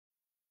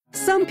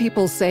Some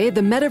people say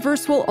the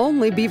metaverse will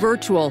only be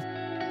virtual.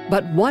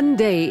 But one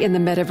day in the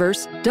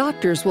metaverse,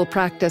 doctors will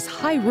practice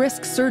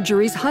high-risk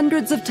surgeries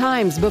hundreds of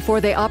times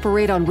before they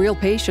operate on real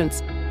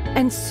patients.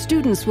 And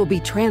students will be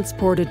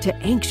transported to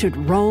ancient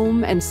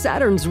Rome and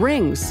Saturn's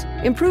rings,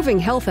 improving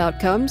health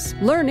outcomes,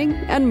 learning,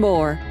 and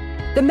more.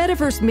 The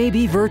metaverse may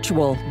be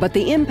virtual, but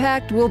the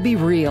impact will be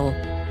real.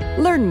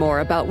 Learn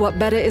more about what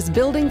Meta is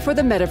building for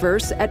the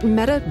metaverse at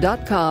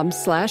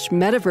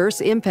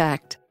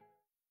meta.com/metaverseimpact.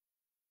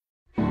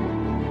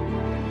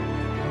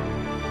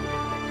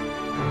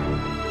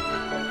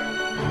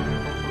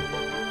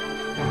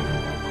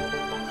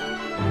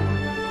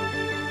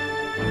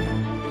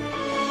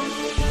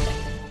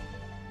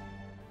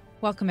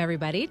 Welcome,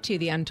 everybody, to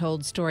the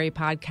Untold Story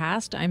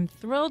podcast. I'm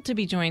thrilled to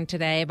be joined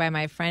today by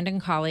my friend and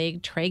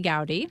colleague, Trey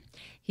Gowdy.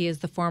 He is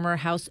the former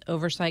House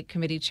Oversight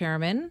Committee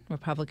Chairman,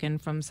 Republican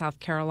from South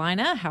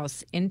Carolina,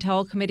 House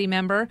Intel Committee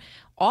member,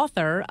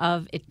 author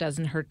of It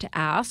Doesn't Hurt to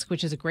Ask,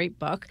 which is a great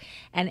book,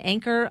 and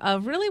anchor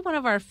of really one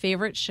of our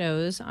favorite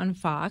shows on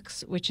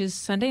Fox, which is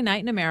Sunday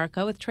Night in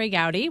America with Trey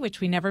Gowdy, which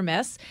we never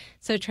miss.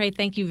 So, Trey,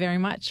 thank you very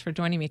much for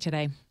joining me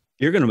today.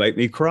 You're going to make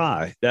me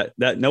cry.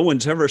 That no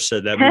one's ever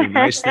said that many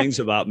nice things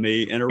about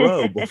me in a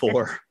row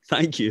before.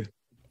 Thank you.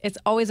 It's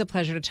always a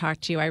pleasure to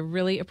talk to you. I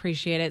really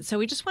appreciate it. So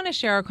we just want to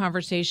share our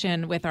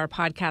conversation with our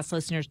podcast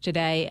listeners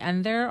today.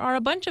 And there are a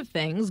bunch of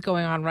things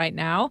going on right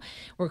now.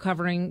 We're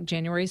covering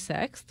January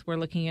 6th. We're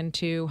looking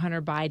into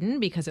Hunter Biden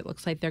because it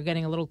looks like they're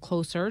getting a little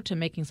closer to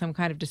making some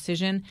kind of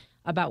decision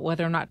about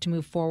whether or not to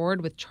move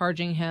forward with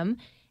charging him.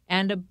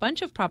 And a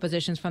bunch of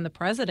propositions from the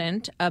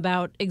president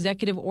about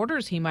executive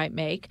orders he might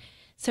make.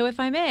 So if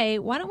I may,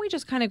 why don't we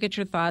just kind of get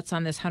your thoughts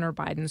on this Hunter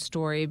Biden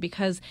story?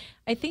 Because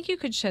I think you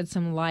could shed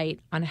some light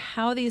on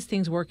how these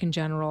things work in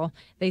general.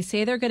 They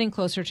say they're getting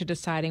closer to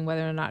deciding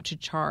whether or not to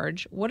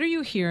charge. What are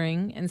you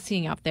hearing and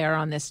seeing out there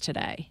on this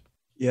today?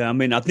 Yeah, I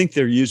mean, I think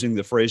they're using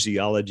the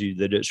phraseology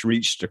that it's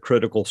reached a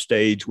critical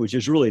stage, which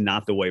is really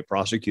not the way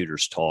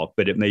prosecutors talk,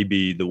 but it may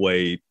be the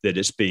way that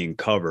it's being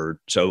covered.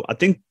 So I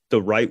think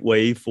the right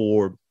way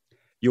for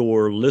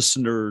your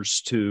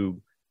listeners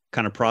to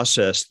kind of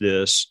process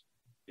this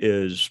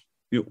is,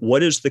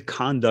 what is the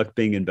conduct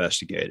being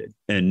investigated?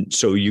 And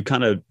so you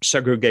kind of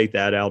segregate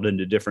that out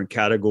into different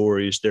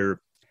categories. There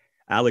are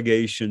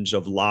allegations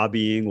of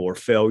lobbying or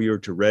failure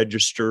to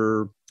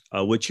register,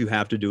 which you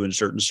have to do in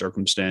certain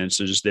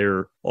circumstances.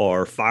 There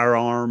are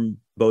firearm,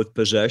 both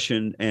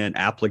possession and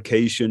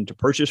application to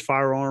purchase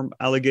firearm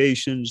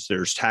allegations.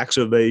 There's tax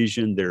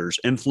evasion. There's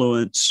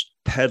influence,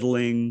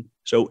 peddling.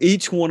 So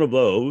each one of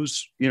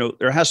those,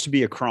 there has to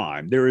be a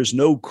crime. There is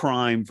no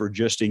crime for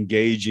just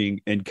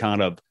engaging in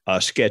kind of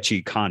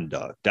sketchy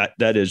conduct.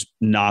 That is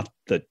not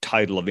the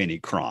title of any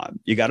crime.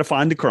 You got to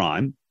find the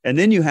crime. And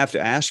then you have to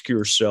ask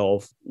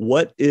yourself,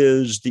 what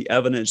is the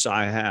evidence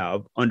I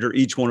have under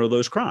each one of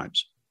those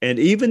crimes? And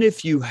even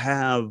if you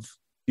have,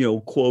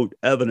 quote,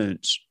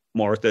 evidence,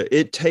 Martha,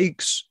 it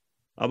takes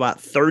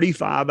about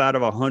 35 out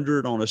of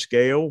 100 on a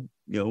scale.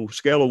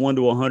 Scale of 1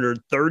 to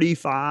 100,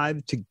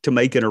 35 to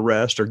make an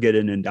arrest or get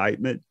an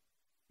indictment.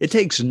 It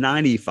takes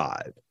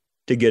 95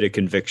 to get a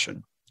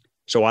conviction.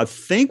 So I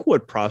think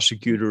what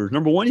prosecutors,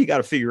 number one, you got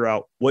to figure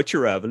out what's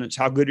your evidence,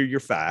 how good are your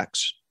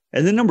facts.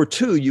 And then number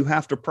two, you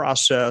have to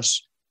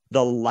process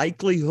the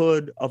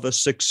likelihood of a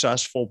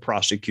successful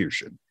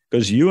prosecution.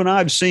 Because you and I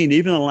have seen,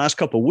 even in the last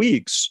couple of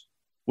weeks,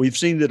 we've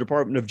seen the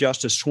Department of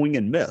Justice swing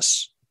and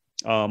miss.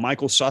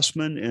 Michael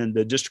Sussman in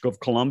the District of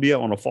Columbia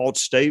on a false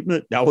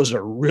statement. That was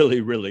a really,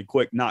 really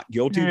quick not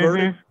guilty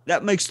verdict.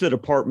 That makes the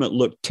department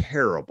look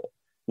terrible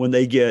when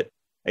they get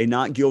a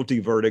not guilty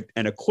verdict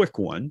and a quick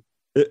one.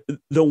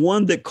 The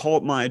one that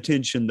caught my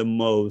attention the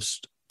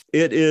most,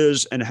 it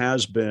is and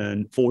has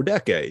been for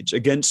decades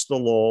against the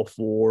law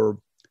for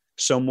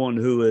someone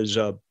who is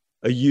a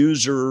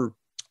user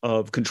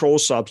of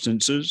controlled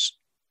substances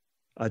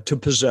to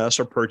possess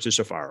or purchase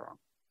a firearm.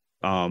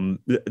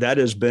 That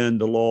has been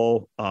the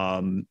law,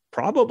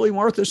 probably,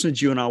 Martha,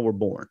 since you and I were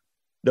born.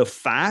 The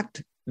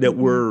fact that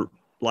we're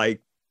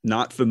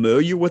not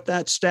familiar with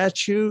that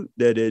statute,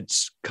 that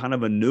it's kind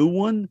of a new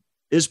one,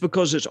 is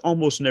because it's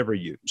almost never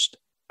used.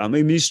 I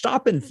mean, you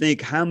stop and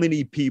think how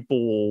many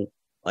people,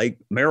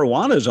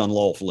 marijuana is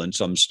unlawful in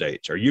some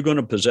states. Are you going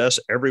to possess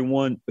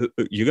everyone?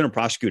 You're going to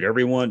prosecute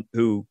everyone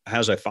who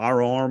has a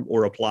firearm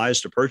or applies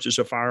to purchase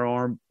a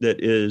firearm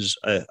that is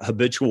a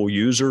habitual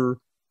user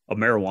of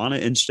marijuana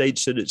in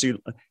states that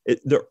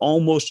there are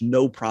almost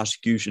no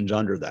prosecutions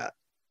under that.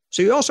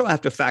 So you also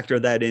have to factor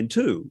that in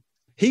too.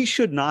 He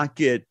should not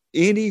get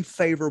any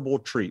favorable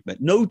treatment,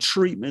 no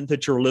treatment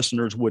that your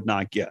listeners would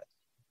not get.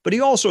 But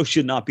he also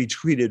should not be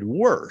treated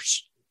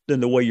worse than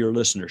the way your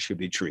listeners should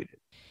be treated.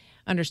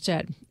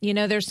 Understood.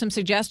 There's some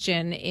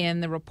suggestion in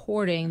the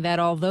reporting that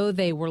although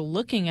they were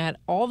looking at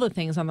all the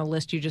things on the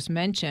list you just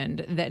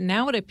mentioned, that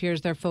now it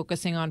appears they're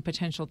focusing on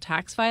potential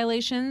tax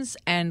violations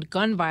and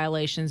gun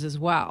violations as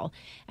well.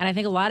 And I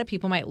think a lot of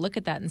people might look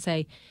at that and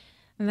say,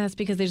 and that's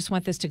because they just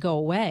want this to go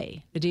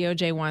away. The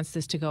DOJ wants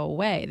this to go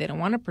away. They don't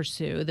want to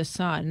pursue the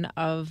son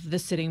of the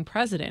sitting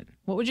president.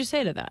 What would you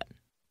say to that?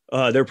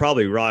 They're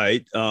probably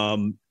right.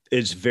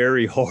 It's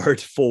very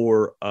hard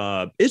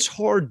it's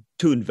hard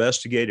to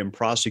investigate and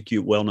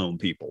prosecute well-known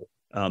people.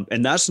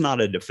 And that's not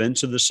a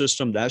defense of the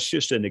system. That's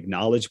just an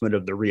acknowledgement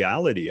of the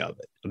reality of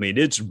it. I mean,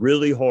 it's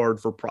really hard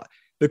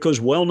because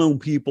well-known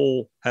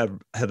people have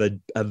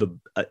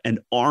an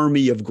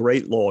army of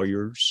great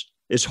lawyers.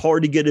 It's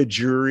hard to get a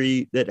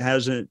jury that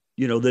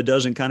that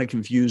doesn't kind of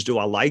confuse, do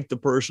I like the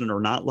person or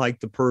not like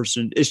the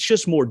person? It's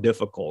just more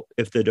difficult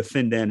if the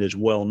defendant is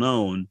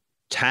well-known.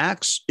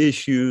 Tax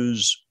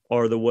issues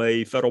are the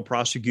way federal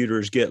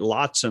prosecutors get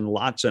lots and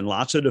lots and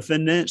lots of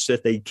defendants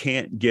that they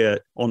can't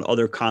get on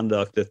other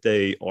conduct that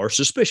they are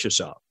suspicious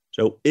of.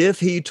 So if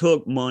he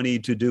took money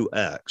to do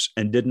X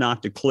and did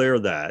not declare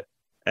that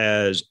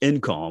as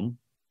income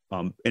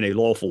in a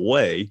lawful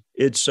way,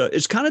 it's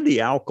kind of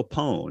the Al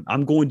Capone.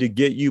 I'm going to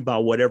get you by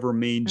whatever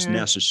means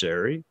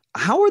necessary.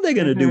 How are they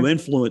going to do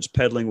influence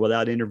peddling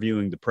without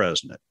interviewing the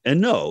president? And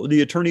no,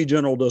 the attorney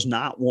general does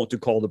not want to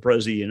call the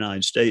president of the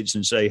United States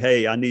and say,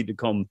 hey, I need to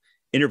come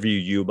interview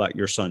you about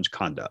your son's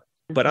conduct.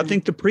 But I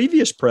think the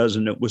previous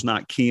president was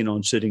not keen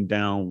on sitting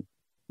down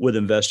with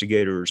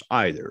investigators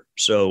either.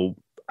 So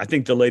I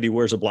think the lady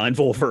wears a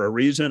blindfold for a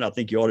reason. I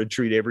think you ought to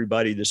treat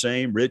everybody the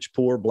same, rich,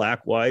 poor,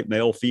 black, white,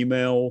 male,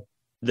 female.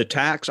 The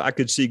tax I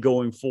could see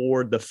going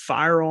forward. The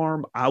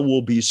firearm, I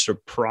will be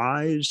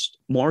surprised.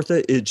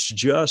 Martha, it's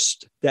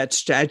just that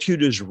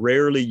statute is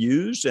rarely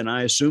used, and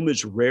I assume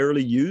it's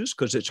rarely used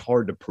because it's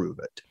hard to prove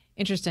it.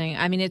 Interesting.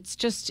 I mean, it's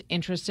just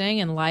interesting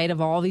in light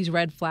of all these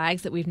red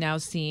flags that we've now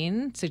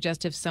seen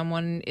suggest if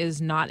someone is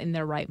not in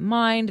their right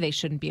mind, they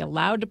shouldn't be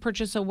allowed to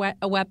purchase a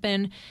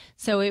weapon.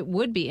 So it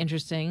would be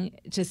interesting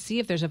to see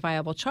if there's a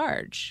viable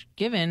charge,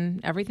 given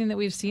everything that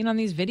we've seen on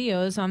these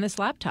videos on this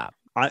laptop.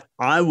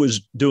 I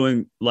was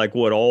doing like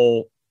what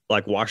all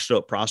like washed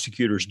up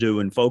prosecutors do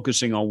and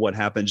focusing on what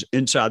happens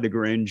inside the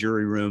grand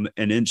jury room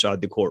and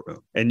inside the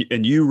courtroom. And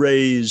you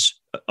raise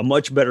a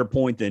much better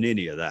point than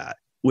any of that,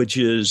 which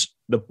is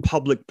the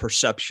public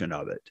perception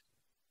of it.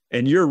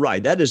 And you're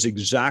right. That is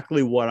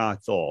exactly what I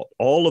thought.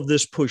 All of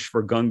this push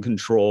for gun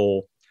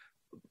control,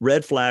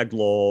 red flag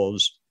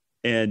laws,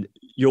 and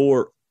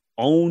your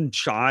own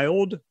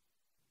child,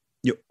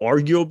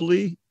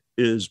 arguably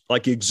is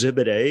like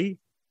Exhibit A,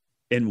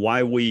 and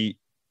why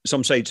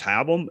some states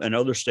have them and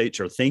other states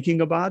are thinking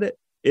about it.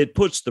 It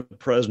puts the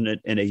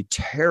president in a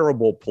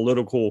terrible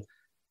political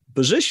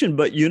position.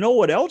 But you know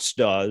what else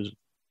does,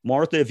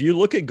 Martha? If you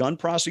look at gun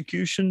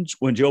prosecutions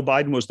when Joe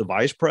Biden was the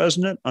vice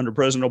president under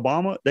President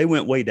Obama, they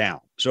went way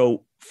down.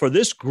 So for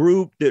this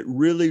group that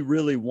really,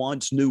 really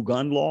wants new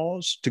gun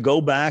laws to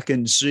go back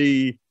and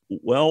see,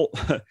 well,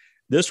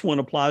 this one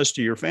applies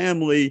to your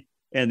family,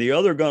 and the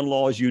other gun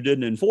laws you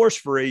didn't enforce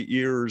for 8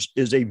 years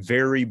is a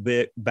very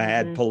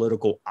bad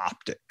political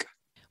optic.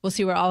 We'll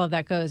see where all of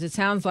that goes. It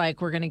sounds like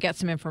we're going to get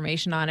some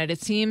information on it.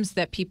 It seems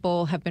that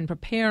people have been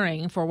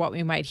preparing for what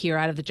we might hear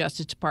out of the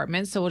Justice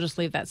Department, so we'll just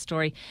leave that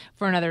story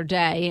for another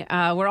day.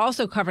 We're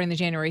also covering the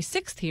January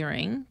 6th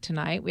hearing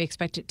tonight. We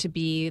expect it to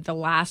be the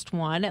last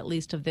one, at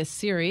least of this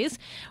series.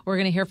 We're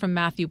going to hear from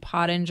Matthew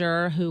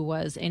Pottinger, who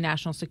was a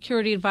national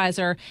security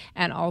advisor,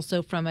 and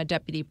also from a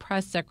deputy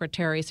press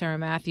secretary, Sarah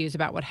Matthews,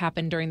 about what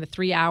happened during the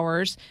 3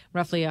 hours,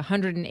 roughly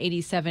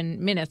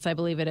 187 minutes, I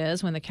believe it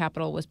is, when the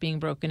Capitol was being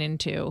broken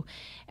into,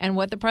 and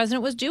what the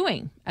president was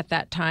doing at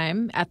that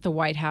time at the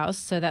White House.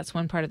 So that's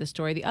one part of the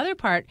story. The other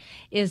part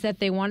is that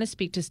they want to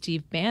speak to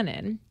Steve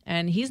Bannon,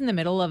 and he's in the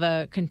middle of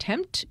a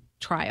contempt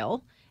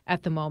trial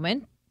at the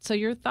moment. So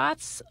your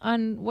thoughts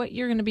on what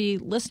you're going to be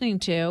listening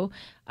to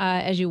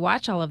as you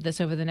watch all of this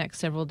over the next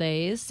several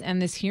days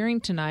and this hearing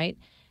tonight.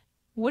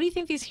 What do you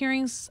think these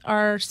hearings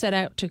are set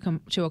out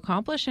to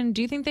accomplish, and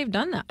do you think they've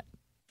done that?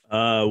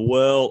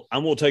 Well,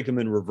 I'm going to take them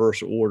in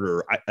reverse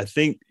order. I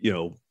think,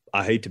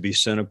 I hate to be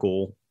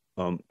cynical,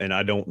 and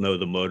I don't know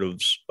the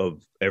motives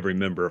of every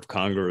member of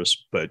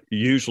Congress, but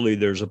usually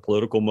there's a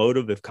political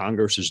motive if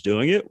Congress is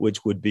doing it,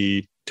 which would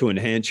be to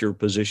enhance your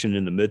position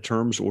in the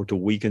midterms or to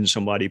weaken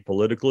somebody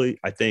politically.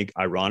 I think,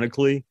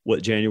 ironically,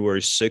 what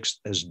January 6th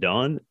has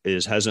done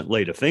is hasn't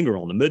laid a finger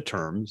on the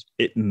midterms.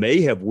 It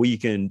may have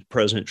weakened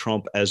President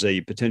Trump as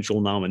a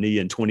potential nominee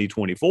in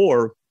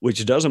 2024,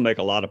 which doesn't make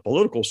a lot of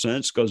political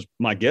sense because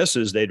my guess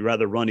is they'd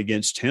rather run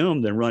against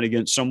him than run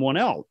against someone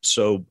else.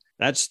 So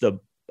that's the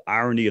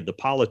irony of the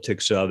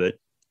politics of it.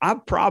 I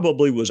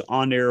probably was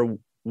on air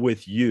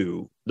with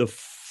you the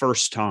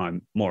first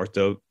time,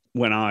 Martha,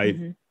 when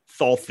I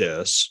thought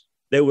this.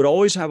 They would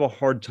always have a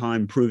hard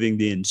time proving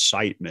the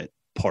incitement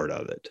part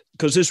of it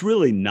because it's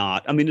really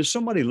not. I mean, if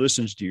somebody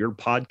listens to your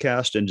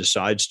podcast and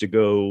decides to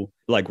go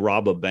like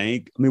rob a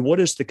bank, I mean, what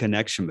is the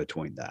connection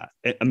between that?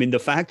 I mean, the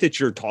fact that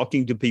you're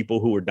talking to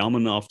people who are dumb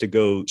enough to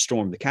go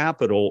storm the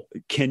Capitol,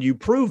 can you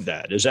prove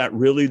that? Is that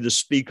really the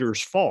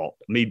speaker's fault?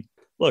 I mean,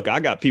 look,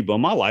 I got people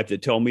in my life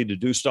that tell me to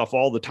do stuff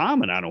all the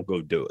time and I don't go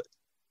do it.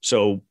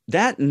 So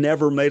that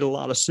never made a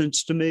lot of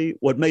sense to me.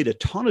 What made a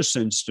ton of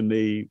sense to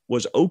me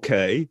was,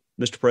 okay,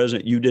 Mr.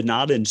 President, you did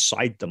not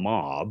incite the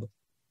mob.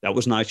 That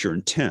was not your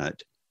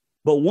intent.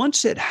 But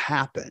once it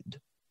happened,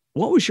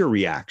 what was your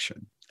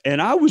reaction?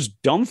 And I was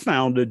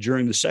dumbfounded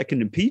during the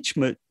second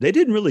impeachment. They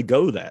didn't really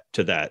go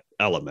to that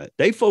element.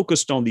 They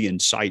focused on the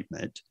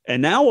incitement.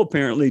 And now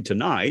apparently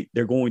tonight,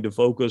 they're going to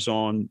focus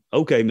on,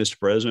 okay, Mr.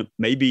 President,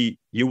 maybe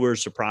you were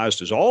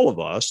surprised as all of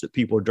us that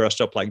people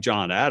dressed up like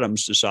John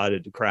Adams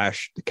decided to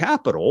crash the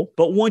Capitol.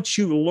 But once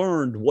you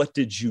learned, what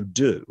did you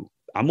do?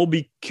 I'm going to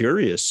be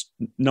curious,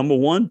 number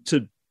one,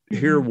 to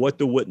hear what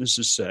the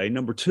witnesses say.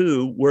 Number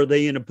two, were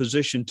they in a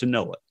position to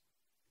know it?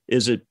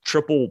 Is it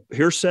triple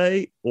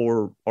hearsay,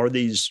 or are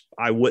these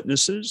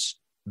eyewitnesses?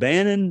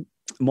 Bannon,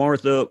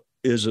 Martha,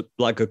 is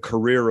like a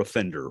career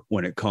offender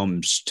when it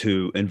comes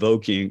to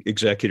invoking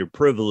executive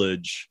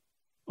privilege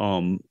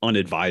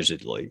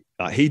unadvisedly.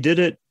 He did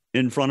it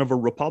in front of a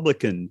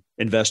Republican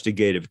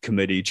investigative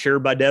committee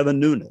chaired by Devin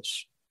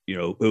Nunes,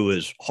 who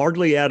is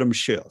hardly Adam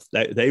Schiff.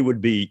 They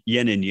would be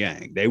yin and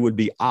yang. They would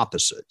be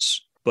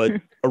opposites. But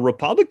a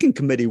Republican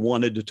committee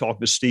wanted to talk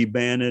to Steve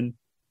Bannon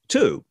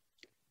too.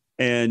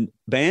 And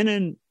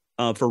Bannon,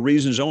 for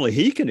reasons only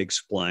he can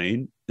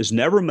explain, has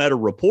never met a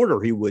reporter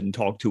he wouldn't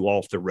talk to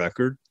off the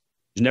record.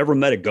 He's never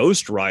met a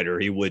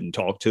ghostwriter he wouldn't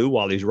talk to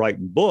while he's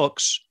writing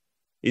books.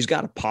 He's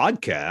got a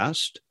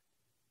podcast.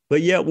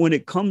 But yet when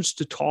it comes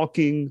to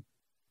talking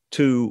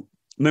to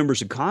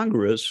members of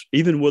Congress,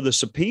 even with a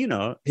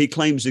subpoena, he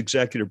claims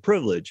executive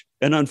privilege.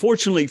 And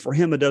unfortunately for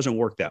him, it doesn't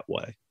work that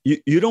way.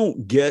 You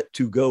don't get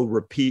to go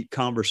repeat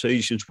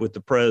conversations with the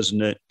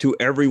president to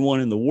everyone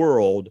in the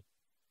world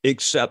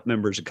except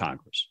members of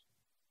Congress.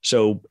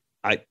 So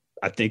I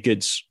think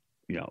it's,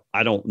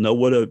 I don't know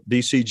what a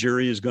DC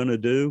jury is going to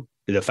do.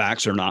 The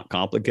facts are not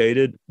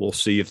complicated. We'll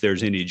see if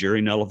there's any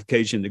jury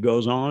nullification that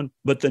goes on.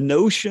 But the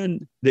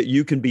notion that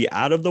you can be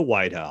out of the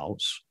White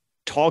House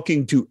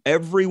talking to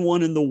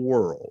everyone in the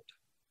world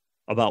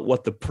about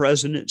what the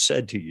president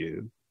said to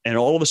you, and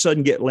all of a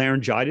sudden get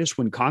laryngitis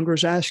when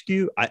Congress asks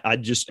you, I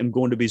just am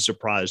going to be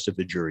surprised if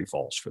the jury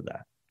falls for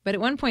that. But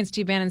at one point,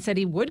 Steve Bannon said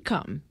he would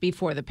come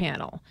before the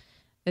panel,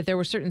 that there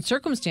were certain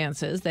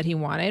circumstances that he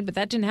wanted, but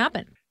that didn't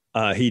happen.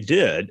 He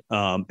did,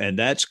 and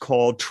that's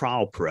called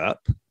trial prep.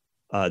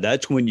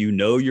 That's when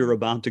you're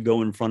about to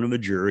go in front of a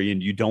jury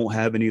and you don't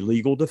have any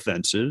legal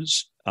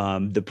defenses.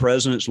 The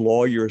president's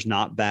lawyer is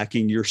not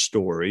backing your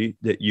story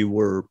that you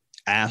were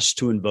asked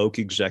to invoke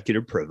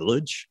executive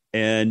privilege.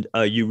 And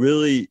you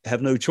really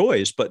have no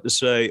choice but to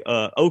say,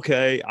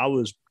 okay, I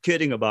was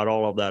kidding about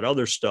all of that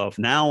other stuff.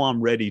 Now I'm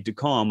ready to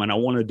come and I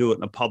want to do it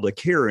in a public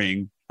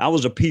hearing. That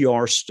was a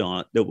PR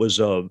stunt that was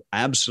of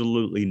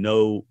absolutely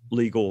no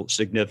legal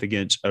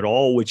significance at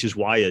all, which is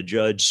why a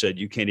judge said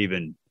you can't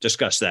even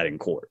discuss that in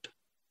court.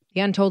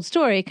 The Untold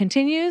Story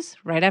continues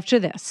right after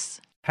this.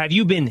 Have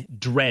you been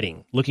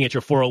dreading looking at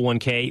your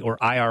 401k or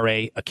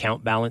IRA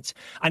account balance?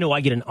 I know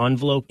I get an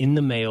envelope in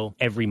the mail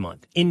every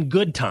month. In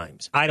good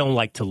times, I don't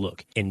like to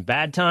look. In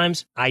bad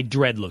times, I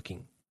dread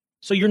looking.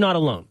 So you're not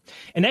alone.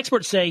 And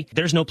experts say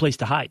there's no place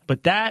to hide,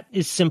 but that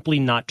is simply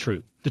not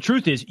true. The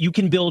truth is you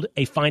can build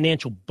a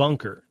financial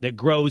bunker that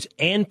grows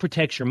and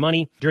protects your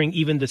money during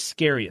even the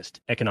scariest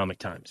economic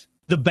times.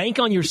 The Bank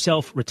on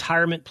Yourself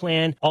retirement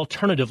plan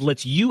alternative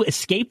lets you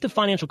escape the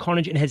financial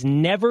carnage and has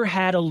never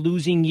had a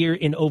losing year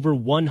in over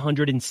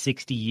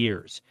 160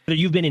 years. Whether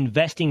you've been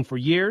investing for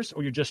years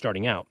or you're just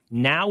starting out,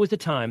 now is the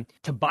time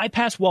to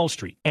bypass Wall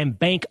Street and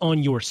bank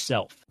on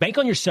yourself. Bank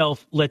on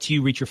Yourself lets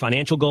you reach your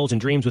financial goals and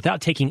dreams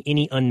without taking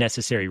any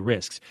unnecessary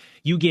risks.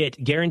 You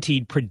get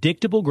guaranteed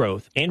predictable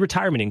growth and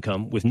retirement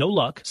income with no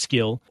luck,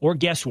 skill, or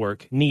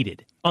guesswork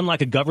needed.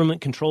 Unlike a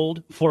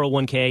government-controlled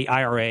 401k,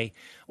 IRA,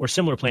 or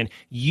similar plan,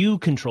 you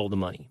control the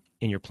money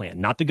in your plan,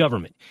 not the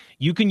government.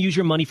 You can use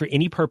your money for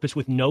any purpose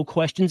with no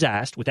questions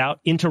asked without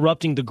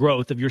interrupting the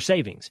growth of your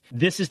savings.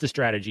 This is the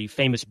strategy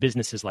famous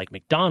businesses like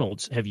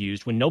McDonald's have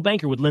used when no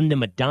banker would lend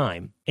them a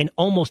dime, and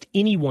almost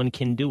anyone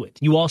can do it.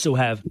 You also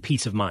have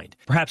peace of mind.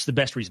 Perhaps the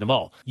best reason of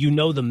all, you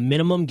know the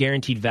minimum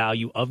guaranteed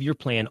value of your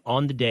plan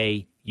on the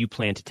day you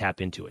plan to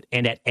tap into it,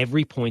 and at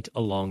every point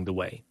along the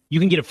way. You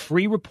can get a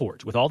free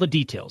report with all the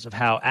details of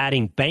how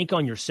adding Bank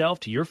on Yourself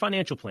to your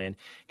financial plan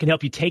can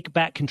help you take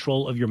back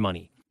control of your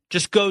money.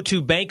 Just go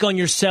to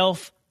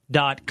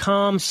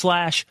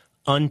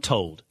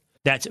bankonyourself.com/untold.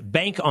 That's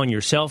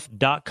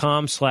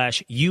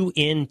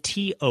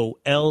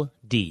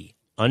bankonyourself.com/UNTOLD.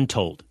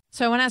 Untold.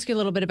 So I want to ask you a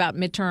little bit about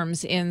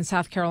midterms in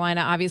South Carolina.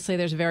 Obviously,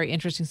 there's a very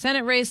interesting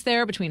Senate race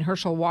there between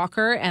Herschel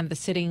Walker and the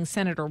sitting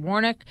Senator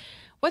Warnock.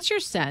 What's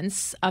your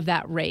sense of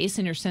that race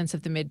and your sense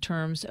of the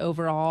midterms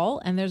overall?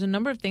 And there's a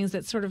number of things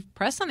that sort of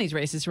press on these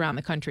races around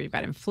the country. You've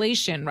got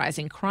inflation,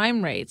 rising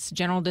crime rates,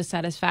 general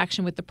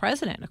dissatisfaction with the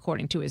president,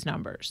 according to his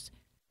numbers.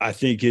 I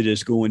think it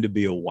is going to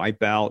be a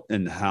wipeout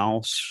in the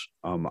House.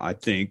 I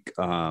think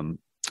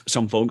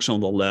some folks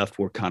on the left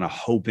were kind of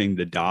hoping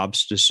the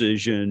Dobbs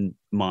decision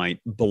might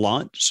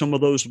blunt some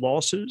of those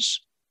losses,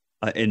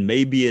 and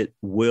maybe it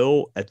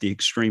will at the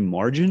extreme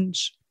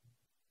margins.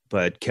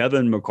 But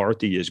Kevin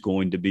McCarthy is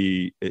going to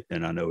be,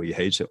 and I know he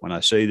hates it when I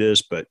say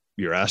this, but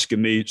you're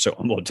asking me, so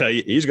I'm going to tell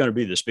you, he's going to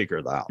be the Speaker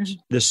of the House. Mm-hmm.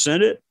 The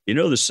Senate,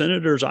 the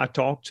senators I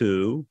talk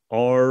to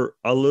are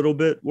a little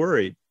bit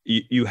worried.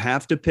 you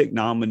have to pick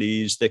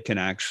nominees that can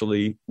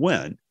actually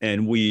win.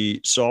 And we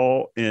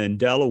saw in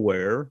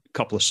Delaware a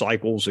couple of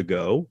cycles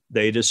ago,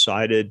 they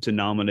decided to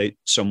nominate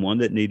someone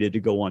that needed to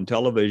go on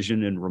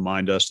television and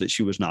remind us that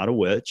she was not a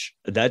witch.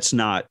 That's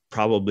not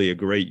probably a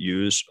great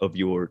use of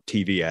your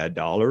TV ad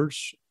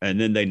dollars. And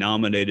then they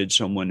nominated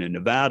someone in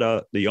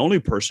Nevada, the only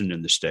person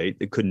in the state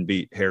that couldn't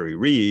beat Harry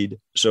Reid.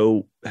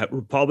 So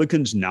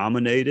Republicans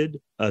nominated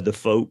the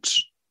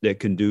folks that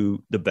can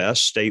do the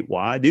best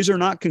statewide. These are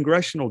not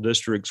congressional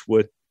districts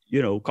with,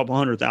 a couple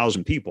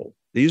 100,000 people.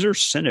 These are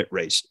Senate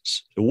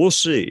races. So we'll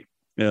see.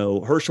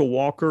 Herschel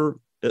Walker,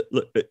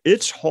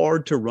 it's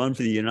hard to run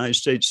for the United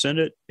States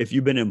Senate if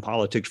you've been in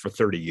politics for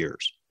 30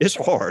 years. It's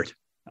hard.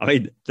 I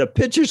mean, the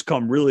pitches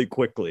come really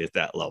quickly at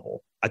that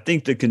level. I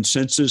think the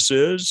consensus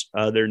is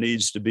there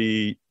needs to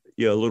be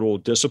a little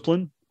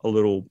discipline, a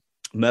little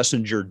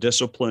messenger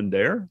discipline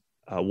there.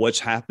 What's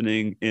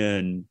happening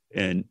in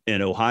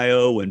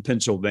Ohio and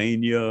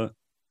Pennsylvania,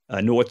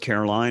 North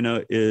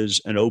Carolina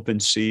is an open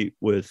seat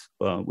with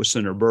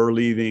Senator Burr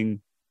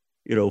leaving.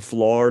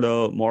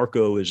 Florida,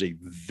 Marco is a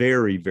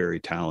very, very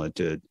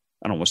talented.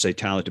 I don't want to say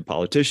talented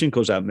politician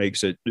because that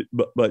makes it.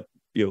 But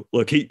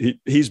look,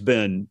 he's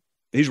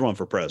run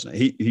for president.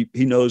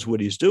 He knows what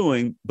he's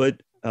doing.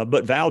 But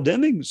Val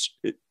Demings,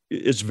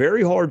 it's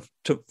very hard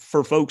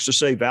for folks to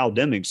say Val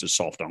Demings is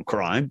soft on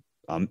crime.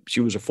 She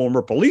was a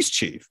former police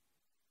chief.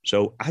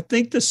 So I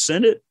think the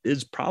Senate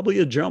is probably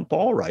a jump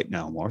ball right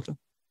now, Martha.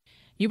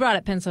 You brought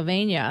up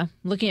Pennsylvania.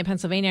 Looking at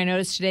Pennsylvania, I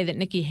noticed today that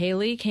Nikki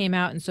Haley came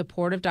out in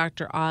support of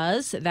Dr.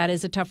 Oz. That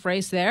is a tough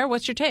race there.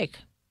 What's your take?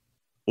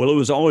 Well, it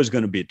was always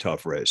going to be a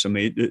tough race. I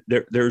mean,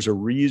 there's a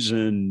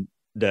reason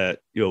that,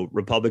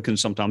 Republicans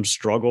sometimes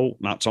struggle,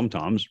 not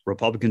sometimes,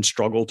 Republicans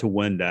struggle to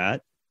win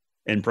that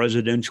in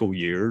presidential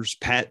years.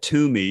 Pat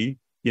Toomey,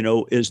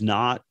 is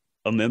not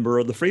a member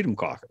of the Freedom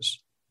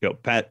Caucus.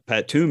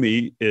 Pat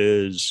Toomey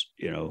is,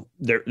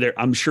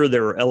 I'm sure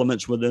there are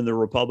elements within the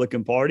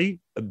Republican Party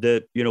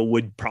that,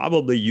 would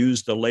probably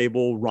use the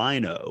label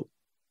rhino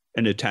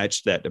and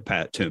attach that to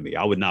Pat Toomey.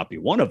 I would not be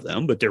one of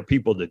them, but there are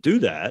people that do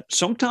that.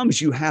 Sometimes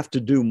you have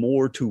to do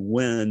more to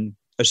win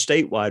a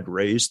statewide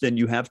race than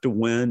you have to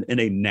win in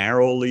a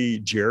narrowly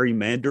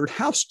gerrymandered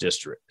House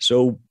district.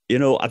 So,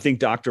 I think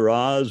Dr.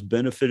 Oz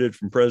benefited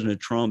from President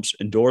Trump's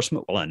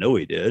endorsement. Well, I know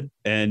he did.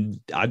 And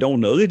I don't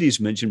know that he's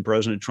mentioned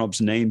President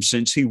Trump's name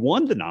since he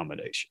won the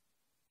nomination.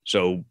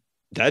 So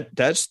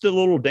that's the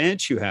little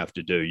dance you have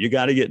to do. You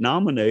got to get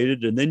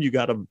nominated, and then you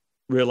got to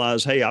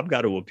realize, hey, I've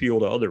got to appeal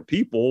to other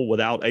people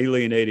without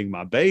alienating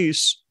my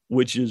base,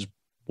 which is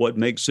what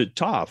makes it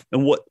tough.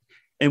 And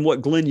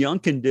what Glenn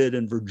Youngkin did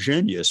in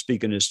Virginia,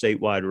 speaking of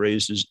statewide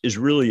races, is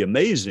really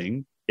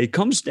amazing. It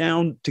comes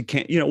down to,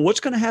 what's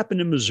going to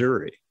happen in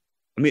Missouri?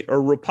 I mean,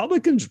 are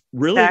Republicans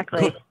really,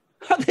 Exactly.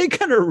 Are they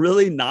going to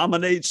really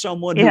nominate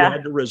someone who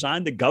had to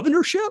resign the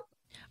governorship?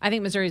 I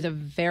think Missouri is a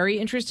very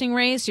interesting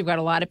race. You've got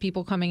a lot of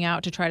people coming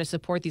out to try to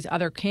support these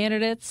other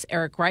candidates.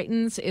 Eric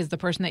Greitens is the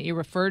person that you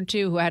referred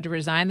to who had to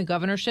resign the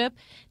governorship.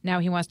 Now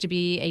he wants to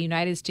be a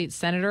United States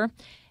senator.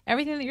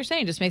 Everything that you're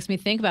saying just makes me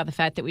think about the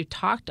fact that we've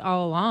talked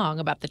all along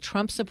about the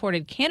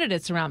Trump-supported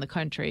candidates around the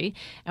country,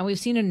 and we've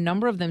seen a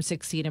number of them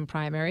succeed in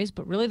primaries,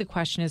 but really the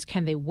question is,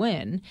 can they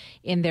win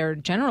in their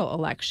general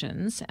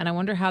elections? And I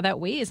wonder how that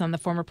weighs on the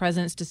former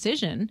president's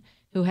decision,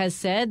 who has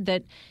said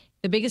that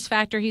the biggest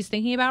factor he's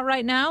thinking about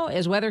right now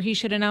is whether he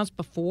should announce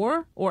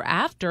before or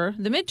after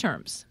the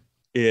midterms.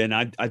 And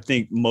I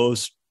think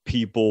most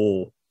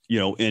people,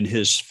 in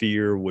his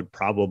sphere would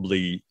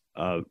probably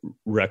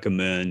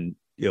recommend,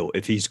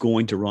 if he's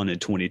going to run in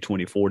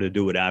 2024, to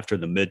do it after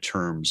the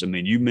midterms. I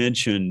mean, you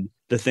mentioned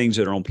the things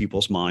that are on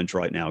people's minds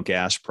right now: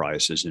 gas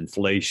prices,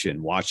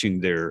 inflation,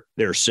 watching their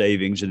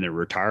savings and their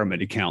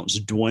retirement accounts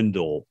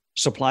dwindle,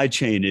 supply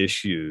chain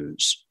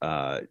issues,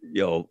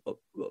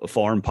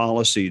 foreign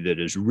policy that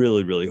is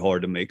really, really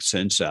hard to make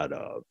sense out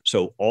of.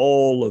 So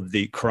all of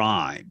the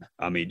crime.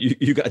 I mean,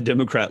 you got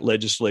Democrat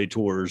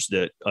legislators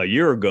that a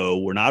year ago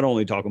were not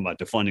only talking about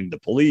defunding the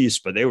police,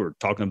 but they were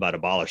talking about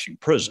abolishing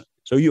prison.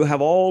 So you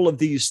have all of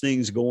these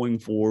things going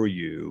for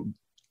you,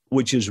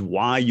 which is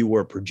why you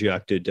were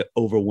projected to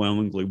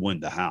overwhelmingly win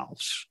the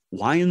House.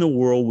 Why in the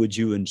world would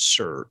you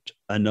insert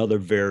another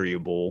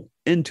variable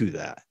into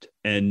that?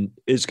 And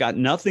it's got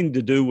nothing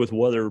to do with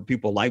whether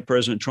people like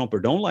President Trump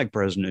or don't like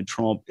President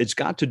Trump. It's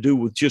got to do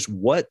with just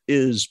what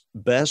is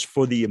best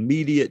for the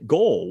immediate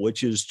goal,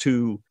 which is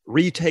to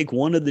retake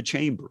one of the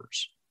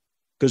chambers.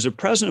 Because if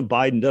President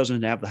Biden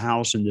doesn't have the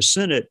House and the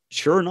Senate,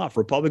 sure enough,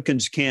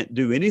 Republicans can't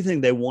do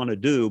anything they want to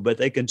do, but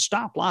they can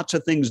stop lots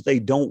of things they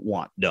don't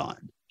want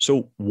done.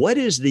 So what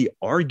is the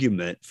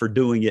argument for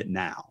doing it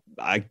now?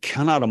 I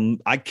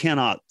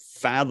cannot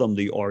fathom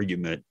the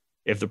argument.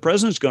 If the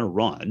president's going to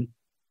run,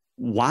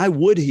 why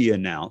would he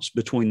announce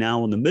between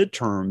now and the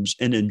midterms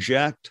and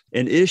inject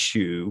an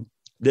issue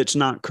that's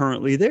not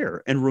currently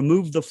there and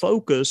remove the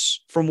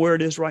focus from where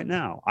it is right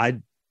now?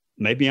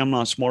 Maybe I'm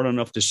not smart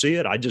enough to see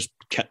it.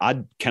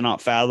 I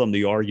cannot fathom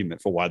the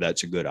argument for why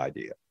that's a good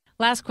idea.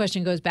 Last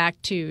question goes back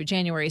to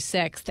January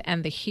 6th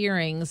and the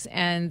hearings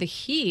and the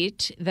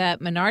heat that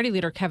Minority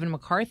Leader Kevin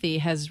McCarthy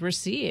has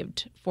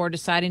received for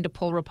deciding to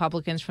pull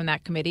Republicans from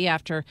that committee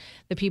after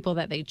the people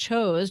that they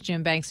chose,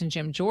 Jim Banks and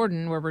Jim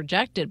Jordan, were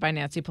rejected by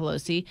Nancy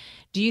Pelosi.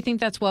 Do you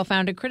think that's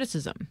well-founded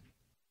criticism?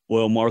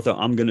 Well, Martha,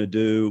 I'm going to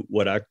do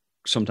what I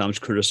sometimes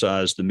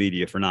criticize the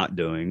media for not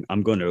doing.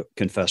 I'm going to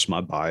confess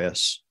my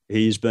bias.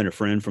 He's been a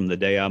friend from the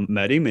day I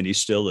met him, and he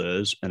still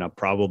is. And I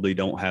probably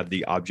don't have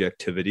the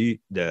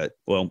objectivity I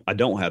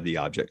don't have the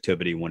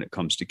objectivity when it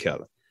comes to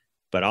Kevin.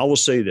 But I will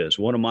say this.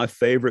 One of my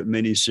favorite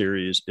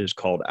miniseries is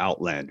called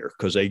Outlander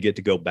because they get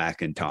to go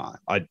back in time.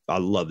 I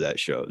love that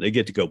show. They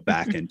get to go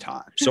back in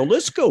time. So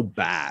let's go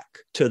back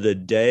to the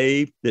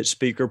day that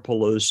Speaker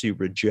Pelosi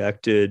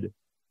rejected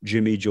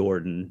Jimmy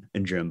Jordan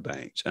and Jim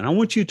Banks. And I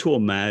want you to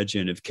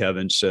imagine if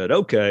Kevin said,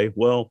 okay,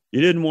 well,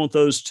 you didn't want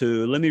those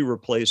two. Let me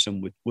replace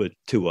them with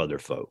two other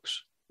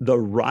folks. The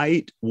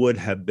right would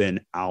have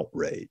been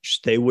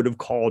outraged. They would have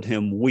called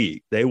him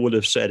weak. They would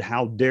have said,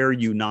 how dare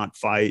you not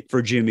fight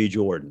for Jimmy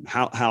Jordan?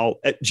 How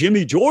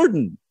Jimmy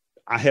Jordan,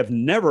 I have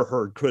never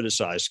heard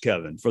criticize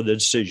Kevin for the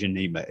decision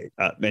he made.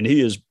 And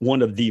he is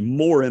one of the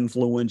more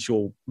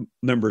influential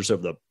members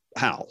of the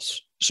House.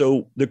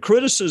 So the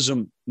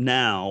criticism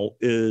now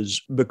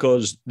is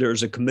because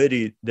there's a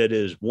committee that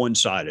is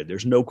one-sided.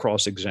 There's no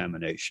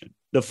cross-examination.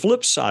 The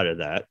flip side of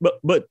that,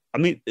 but I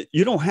mean,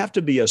 you don't have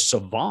to be a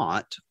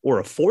savant or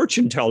a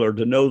fortune teller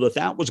to know that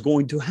that was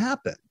going to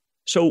happen.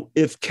 So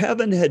if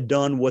Kevin had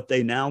done what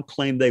they now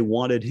claim they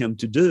wanted him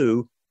to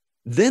do,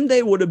 then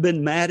they would have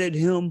been mad at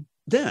him.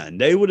 Then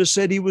they would have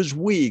said he was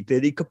weak,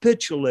 that he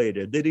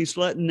capitulated, that he's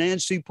letting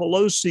Nancy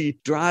Pelosi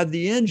drive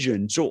the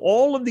engine. So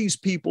all of these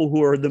people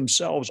who are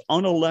themselves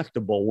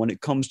unelectable when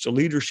it comes to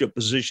leadership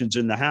positions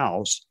in the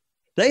House,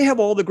 they have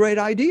all the great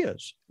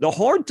ideas. The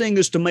hard thing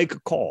is to make a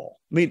call.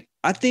 I mean,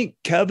 I think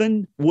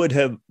Kevin would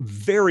have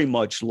very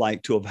much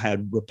liked to have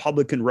had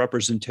Republican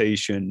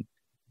representation.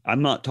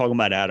 I'm not talking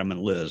about Adam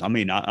and Liz. I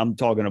mean, I'm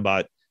talking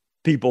about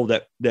people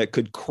that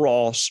could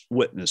cross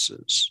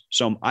witnesses,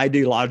 some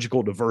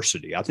ideological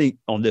diversity, I think,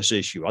 on this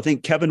issue. I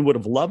think Kevin would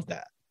have loved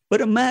that.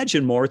 But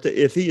imagine,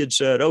 Martha, if he had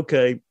said,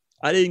 okay,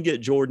 I didn't get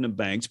Jordan and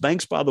Banks.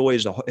 Banks, by the way,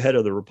 is the head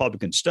of the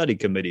Republican Study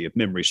Committee, if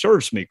memory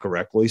serves me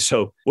correctly.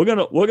 So we're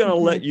gonna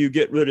let you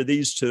get rid of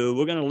these two.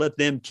 We're gonna let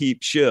them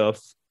keep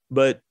Schiff,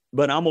 but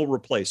I'm gonna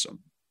replace them.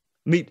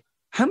 I mean,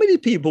 how many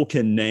people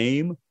can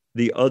name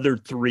the other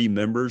three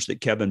members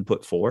that Kevin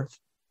put forth?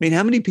 I mean,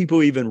 how many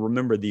people even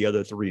remember the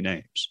other three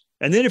names?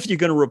 And then if you're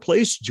going to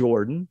replace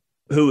Jordan,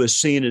 who is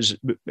seen as,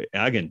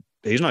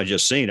 he's not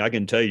just seen, I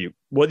can tell you,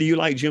 whether you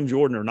like Jim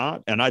Jordan or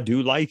not, and I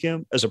do like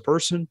him as a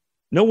person,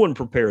 no one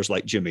prepares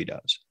like Jimmy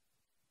does.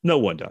 No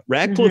one does.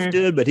 Radcliffe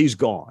did, but he's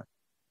gone.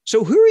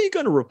 So who are you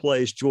going to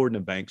replace Jordan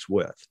and Banks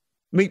with?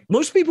 I mean,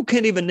 most people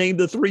can't even name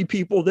the three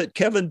people that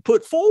Kevin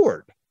put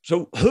forward.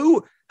 So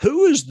who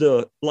is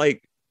the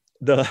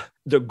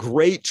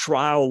great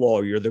trial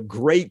lawyer, the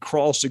great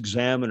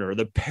cross-examiner,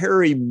 the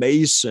Perry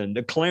Mason,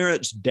 the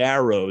Clarence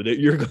Darrow that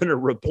you're going to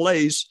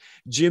replace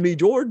Jimmy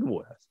Jordan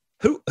with?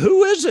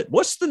 Who is it?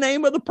 What's the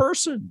name of the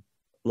person?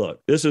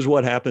 Look, this is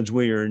what happens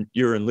when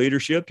you're in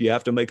leadership. You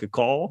have to make a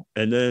call,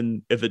 and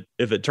then if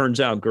it turns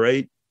out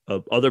great,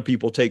 other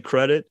people take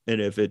credit, and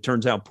if it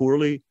turns out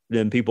poorly,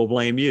 then people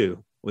blame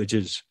you, which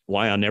is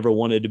why I never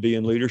wanted to be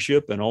in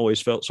leadership and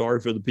always felt sorry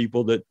for the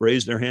people that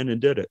raised their hand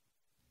and did it.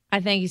 I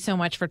thank you so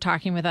much for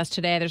talking with us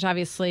today. There's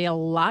obviously a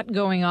lot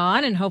going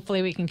on, and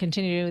hopefully we can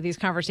continue these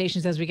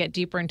conversations as we get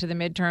deeper into the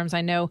midterms.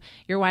 I know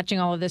you're watching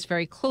all of this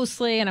very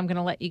closely, and I'm going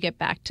to let you get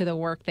back to the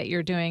work that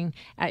you're doing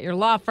at your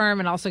law firm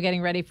and also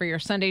getting ready for your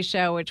Sunday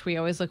show, which we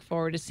always look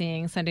forward to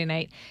seeing. Sunday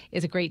night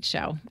is a great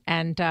show,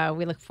 and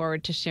we look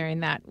forward to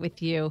sharing that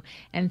with you.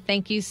 And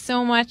thank you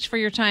so much for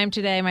your time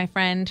today, my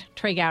friend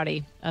Trey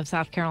Gowdy of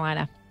South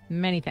Carolina.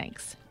 Many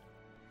thanks.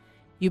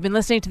 You've been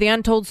listening to The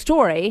Untold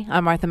Story.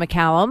 I'm Martha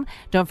McCallum.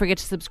 Don't forget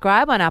to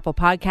subscribe on Apple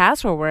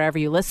Podcasts or wherever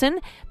you listen.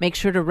 Make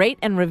sure to rate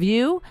and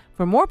review.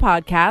 For more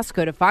podcasts,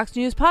 go to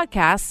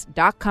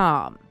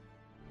foxnewspodcasts.com.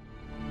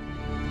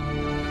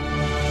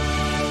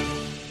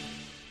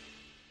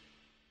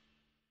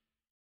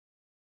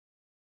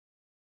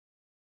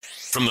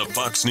 From the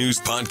Fox News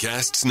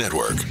Podcasts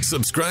Network,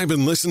 subscribe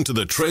and listen to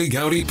the Trey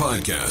Gowdy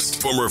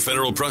Podcast. Former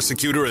federal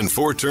prosecutor and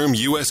four-term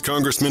U.S.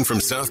 Congressman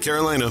from South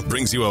Carolina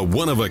brings you a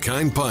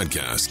one-of-a-kind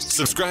podcast.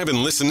 Subscribe and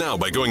listen now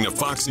by going to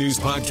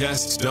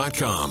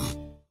foxnewspodcasts.com.